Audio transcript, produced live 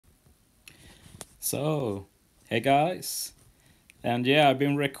So, hey guys, and yeah, I've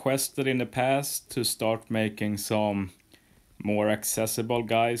been requested in the past to start making some more accessible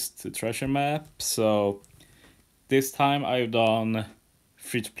guides to Treasure Map, so this time I've done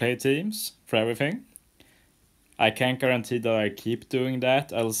free-to-play teams for everything. I can't guarantee that I keep doing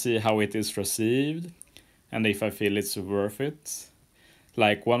that. I'll see how it is received and if I feel it's worth it.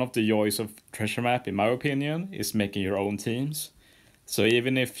 Like, one of the joys of Treasure Map, in my opinion, is making your own teams. So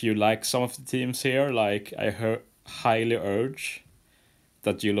even if you like some of the teams here, like, I highly urge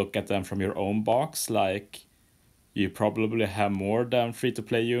that you look at them from your own box. Like, you probably have more than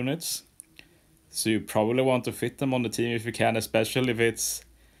free-to-play units, so you probably want to fit them on the team if you can, especially if it's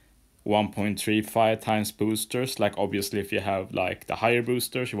 1.35 times boosters. Like, obviously if you have like the higher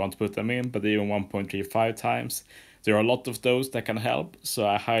boosters, you want to put them in, but even 1.35 times, there are a lot of those that can help, so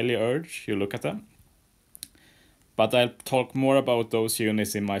I highly urge you look at them. But I'll talk more about those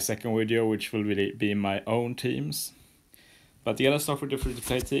units in my second video, which will really be my own teams. But yeah, let's start with the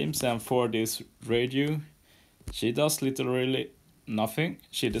free-to-play teams. And for this radio, she does literally nothing.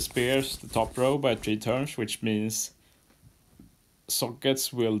 She despairs the top row by 3 turns, which means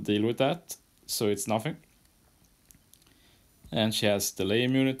sockets will deal with that, so it's nothing. And she has delay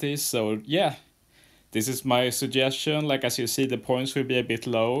immunity, so yeah, this is my suggestion. Like, as you see, the points will be a bit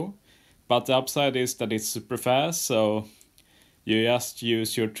low, but the upside is that it's super fast, so you just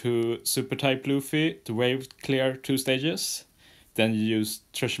use your 2 super type Luffy to wave clear 2 stages. Then you use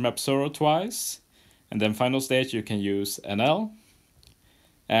Treasure Map Zoro twice, and then final stage you can use NL.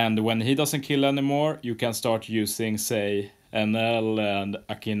 And when he doesn't kill anymore, you can start using, say, NL and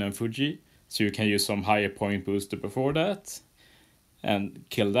Akino and Fuji, so you can use some higher point booster before that and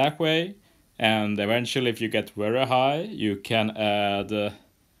kill that way. And eventually, if you get very high, you can add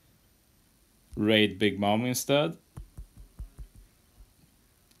Raid Big Mom instead.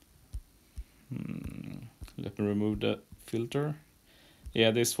 Let me remove the filter.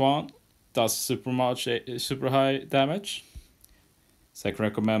 Yeah, this one does super high damage, so I can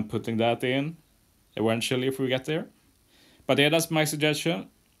recommend putting that in eventually if we get there. But yeah, that's my suggestion.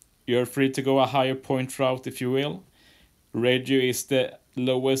 You're free to go a higher point route if you will. Radio is the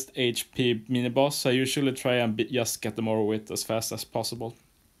lowest HP mini boss, so I usually try and just get them over with as fast as possible.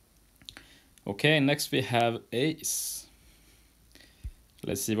 Okay, next we have Ace.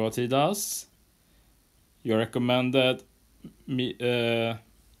 Let's see what he does. You recommended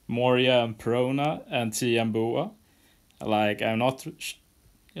Moria and Perona and T and Boa. Like,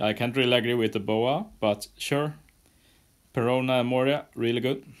 I can't really agree with the Boa, but sure. Perona and Moria, really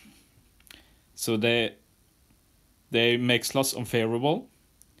good. So they make slots unfavorable.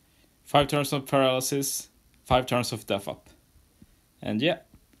 5 turns of paralysis, 5 turns of death up. And yeah,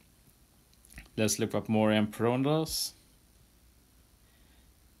 let's look up Moria and Perona's.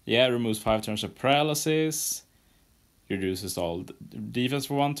 Yeah, removes 5 turns of paralysis, reduces all defense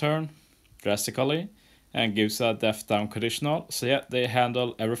for 1 turn drastically, and gives a death down conditional. So yeah, they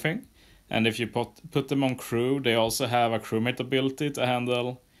handle everything. And if you put them on crew, they also have a crewmate ability to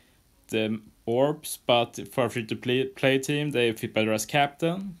handle the orbs, but for a free-to-play team, they fit better as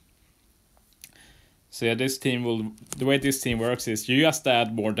captain. So yeah, the way this team works is you just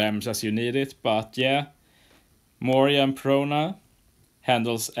add more damage as you need it, but yeah, Moria and Perona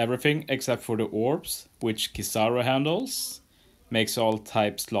handles everything except for the orbs, which Kizaru handles, makes all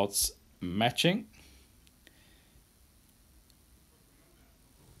type slots matching.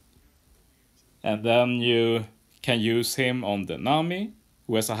 And then you can use him on the Nami,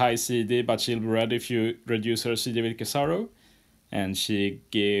 who has a high CD, but she'll be ready if you reduce her CD with Kizaru. And she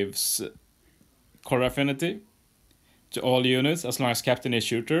gives core affinity to all units as long as Captain is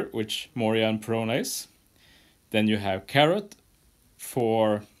shooter, which Moria and Perona is. Then you have Carrot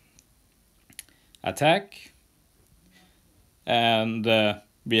for attack. And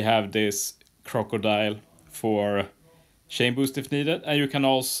we have this Crocodile for chain boost if needed. And you can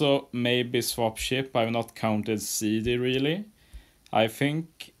also maybe swap ship. I've not counted CD really. I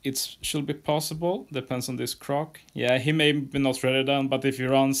think it should be possible. Depends on this Croc. Yeah, he may be not ready then, but if you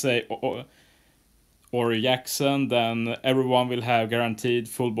run, say, or Jackson, then everyone will have guaranteed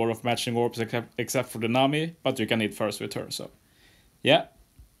full board of matching orbs except for the Nami, but you can hit first with her. So yeah,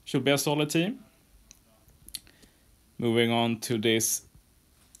 should be a solid team. Moving on to this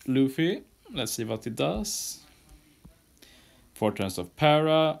Luffy. Let's see what it does. 4 turns of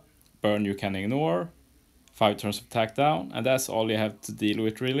para, burn you can ignore, 5 turns of attack down, and that's all you have to deal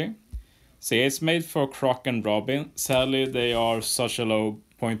with really. So it's made for Croc and Robin. Sadly, they are such a low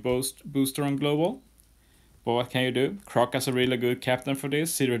point booster on global. But what can you do? Croc has a really good captain for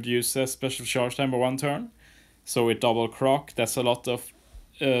this. He reduces special charge time by 1 turn. So with double Croc, that's a lot of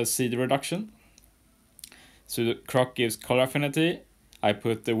CD reduction. So the Croc gives color affinity. I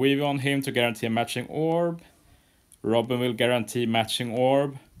put the weave on him to guarantee a matching orb. Robin will guarantee matching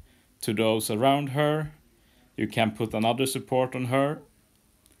orb to those around her. You can put another support on her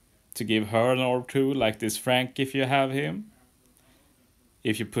to give her an orb too, like this Frank if you have him.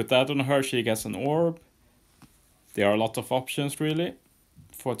 If you put that on her, she gets an orb. There are a lot of options really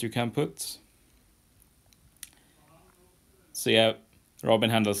for what you can put. So yeah, Robin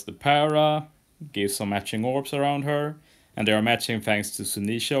handles the para, gives some matching orbs around her, and they are matching thanks to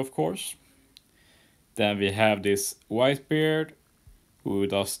Sunisha, of course. Then we have this Whitebeard, who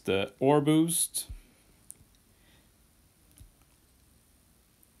does the orb boost.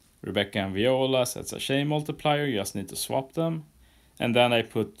 Rebecca and Viola sets a chain multiplier, you just need to swap them. And then I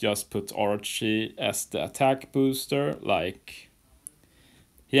just put Archie as the attack booster, like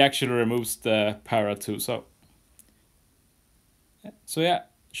he actually removes the para too, so yeah,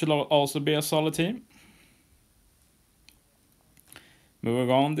 should also be a solid team.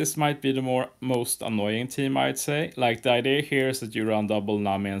 Moving on, this might be the most annoying team, I'd say. Like, the idea here is that you run double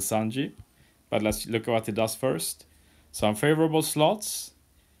Nami and Sanji, but let's look at what it does first. Some favorable slots.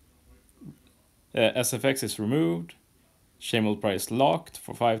 SFX is removed. Chain multiplier is locked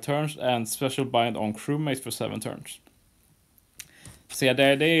for 5 turns, and special bind on crewmates for 7 turns. So yeah, the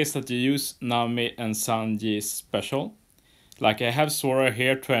idea is that you use Nami and Sanji's special. Like, I have Sora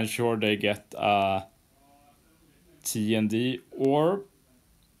here to ensure they get a TND orb.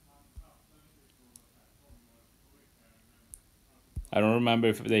 I don't remember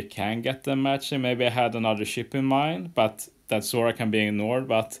if they can get them matching. Maybe I had another ship in mind, but that Sora can be ignored.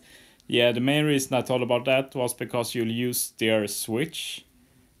 But yeah, the main reason I thought about that was because you'll use their switch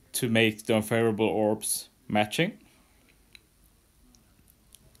to make the unfavorable orbs matching.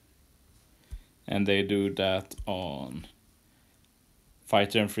 And they do that on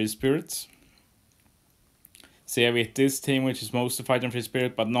Fighter and Free Spirits. So yeah, with this team, which is mostly Fighter and Free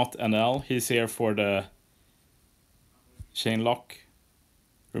Spirit, but not NL, he's here for the chain lock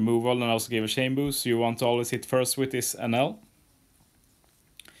removal and also give a chain boost. So you want to always hit first with this NL.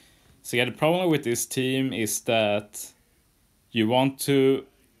 So yeah, the problem with this team is that you want to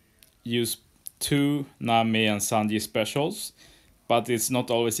use 2 Nami and Sanji specials, but it's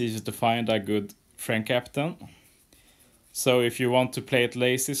not always easy to find a good friend captain. So if you want to play it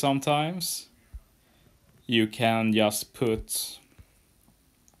lazy sometimes, you can just put,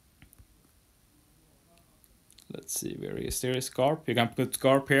 let's see, where is there is Garp. You can put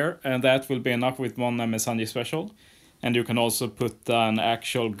Garp here, and that will be enough with 1 Nami Sanji special. And you can also put an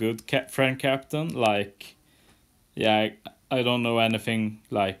actual good friend captain, like, yeah, I don't know anything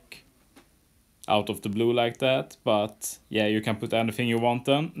like out of the blue like that, but yeah, you can put anything you want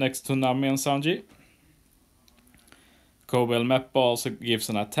then next to Nami and Sanji. Cobel Mappa also gives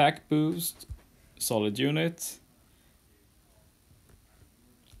an attack boost, solid unit.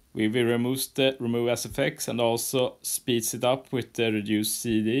 We will remove SFX and also speeds it up with the reduced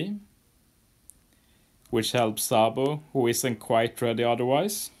CD, which helps Sabo, who isn't quite ready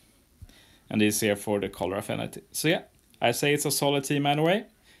otherwise, and is here for the color affinity. So yeah, I say it's a solid team anyway.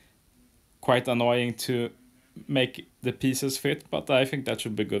 Quite annoying to make the pieces fit, but I think that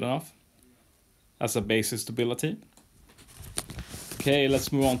should be good enough as a basis to build a team. Okay,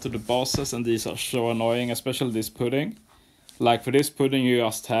 let's move on to the bosses, and these are so annoying, especially this pudding. Like, for this pudding you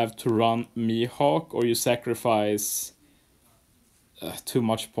just have to run Mihawk or you sacrifice too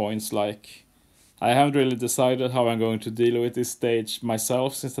much points. Like, I haven't really decided how I'm going to deal with this stage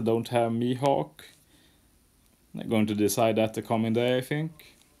myself since I don't have Mihawk. I'm going to decide that the coming day, I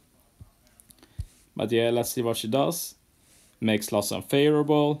think. But yeah, let's see what she does. Makes loss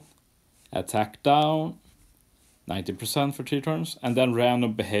unfavorable, attack down, 90% for 3 turns, and then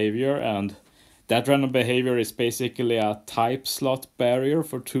random behavior, and that random behavior is basically a type slot barrier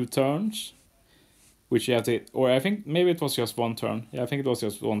for 2 turns, which you have to, or I think maybe it was just 1 turn. Yeah, I think it was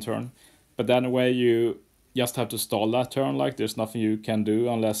just 1 turn. But then anyway, you just have to stall that turn, like there's nothing you can do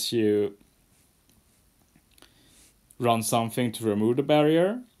unless you run something to remove the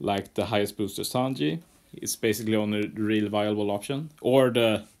barrier, like the highest booster Sanji. It's basically only the real viable option. Or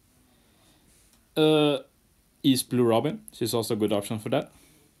the East Blue Robin, she's also a good option for that.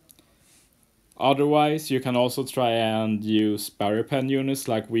 Otherwise, you can also try and use barrier pen units,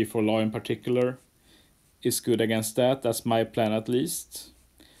 like We for Law in particular is good against that. That's my plan at least.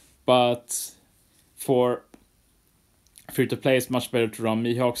 But for free to play, it's much better to run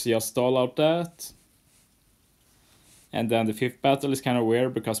Mihawk, so just stall out that. And then the 5th battle is kind of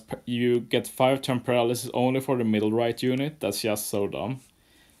weird because you get 5 turn paralysis only for the middle right unit. That's just so dumb.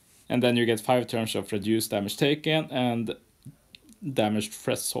 And then you get 5 turns of reduced damage taken and damaged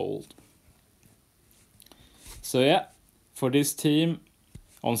threshold. So yeah, for this team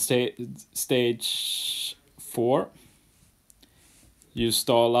on stage 4, you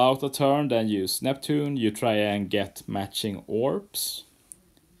stall out a turn, then use Neptune, you try and get matching orbs.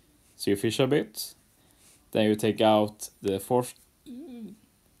 So you fish a bit. Then you take out the first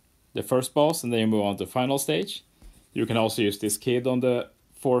boss, and then you move on to the final stage. You can also use this kid on the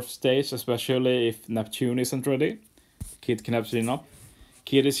 4th stage, especially if Neptune isn't ready. Kid can Neptune up.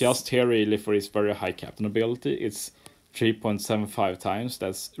 Kid is just here really for his very high captain ability. It's 3.75 times,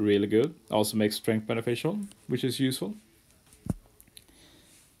 that's really good. Also makes strength beneficial, which is useful.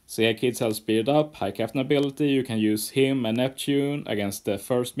 So yeah, kids have speed up, high captain ability. You can use him and Neptune against the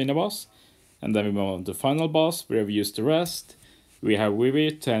first mini-boss. And then we move on to the final boss, where we use the rest. We have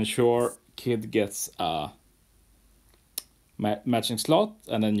Vivi to ensure Kid gets a matching slot.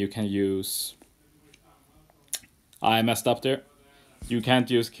 And then you can use... I messed up there. You can't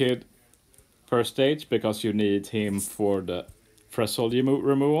use Kid first stage because you need him for the threshold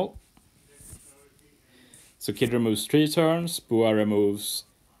removal. So Kid removes 3 turns, Bua removes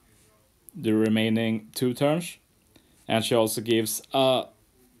the remaining 2 turns, and she also gives a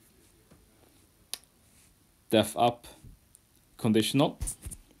death up conditional,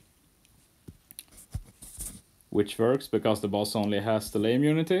 which works because the boss only has the delay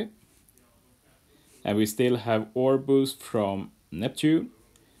immunity. And we still have orb boost from Neptune,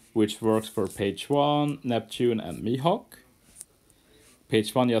 which works for page 1, Neptune and Mihawk.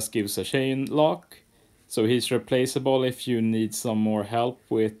 Page 1 just gives a chain lock, so he's replaceable if you need some more help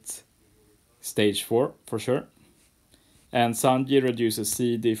with stage 4 for sure. And Sanji reduces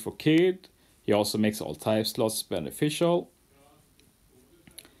CD for Kid. He also makes all type slots beneficial.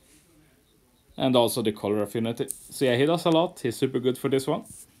 And also the color affinity. So yeah, he does a lot. He's super good for this one.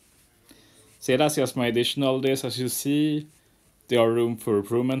 So yeah, that's just my additional this. As you see, there are room for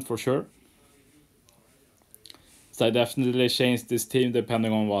improvement for sure. So I definitely changed this team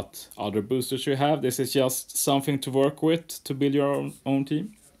depending on what other boosters you have. This is just something to work with to build your own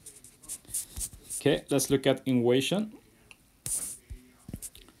team. Okay, let's look at invasion.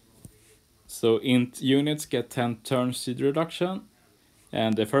 So int units get 10 turn seed reduction.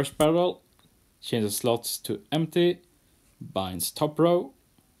 And the first barrel changes slots to empty, binds top row,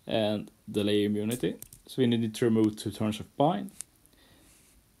 and delay immunity. So we need to remove 2 turns of bind.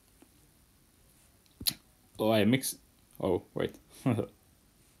 Oh, I mixed... Oh, wait.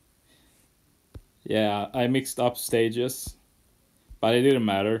 Yeah, I mixed up stages, but it didn't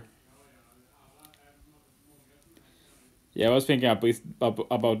matter. Yeah, I was thinking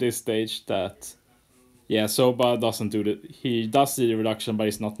about this stage that, yeah, Soba doesn't do the... He does CD reduction, but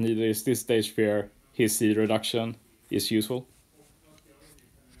it's not needed. It's this stage where his CD reduction is useful.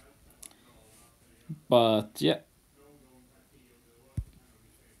 But, yeah.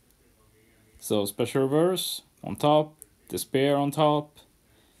 So, special reverse on top, despair on top,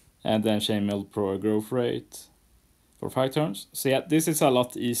 and then chainmail pro growth rate for 5 turns. So, yeah, this is a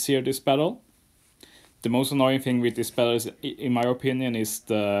lot easier, this battle. The most annoying thing with this battle, is, in my opinion, is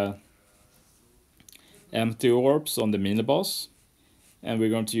the empty orbs on the mini-boss. And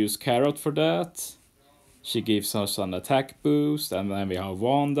we're going to use Carrot for that. She gives us an attack boost. And then we have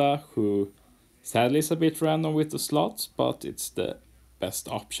Wanda, who sadly is a bit random with the slots, but it's the best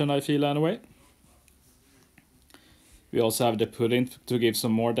option, I feel, anyway. We also have the Pudding to give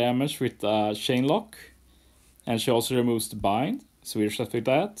some more damage with Chain Lock. And she also removes the bind, so we're set with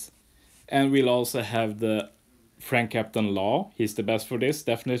that. And we'll also have the Frank Captain Law. He's the best for this.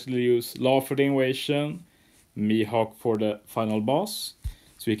 Definitely use Law for the invasion, Mihawk for the final boss.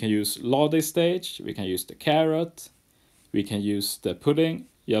 So we can use Law this stage, we can use the Carrot, we can use the Pudding.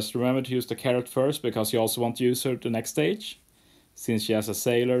 Just remember to use the Carrot first, because you also want to use her the next stage, since she has a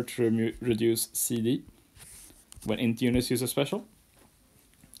Sailor to reduce CD when int units use a special.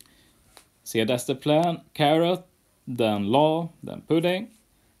 So yeah, that's the plan. Carrot, then Law, then Pudding.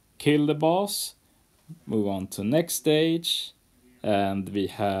 Kill the boss, move on to next stage, and we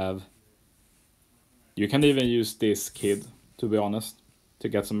have... You can even use this Kid, to be honest, to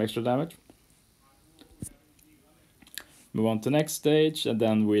get some extra damage. Move on to next stage, and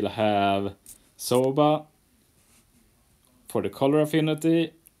then we'll have Soba for the color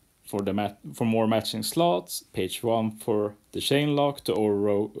affinity, for more matching slots, page 1 for the chain lock to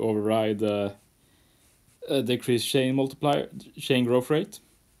override the decreased chain multiplier, chain growth rate.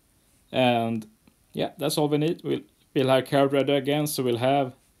 And yeah, that's all we need. We'll have Carrot ready again, so we'll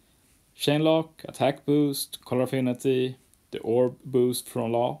have chain lock, attack boost, color affinity, the orb boost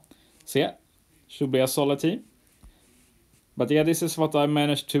from Law. So yeah, should be a solid team. But yeah, this is what I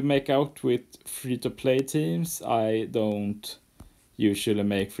managed to make out with free-to-play teams. I don't usually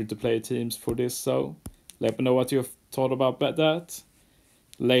make free-to-play teams for this, so Let me know what you thought about that.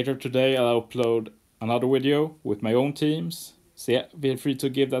 Later today I'll upload another video with my own teams. So yeah, feel free to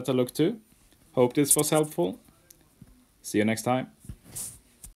give that a look too. Hope this was helpful. See you next time.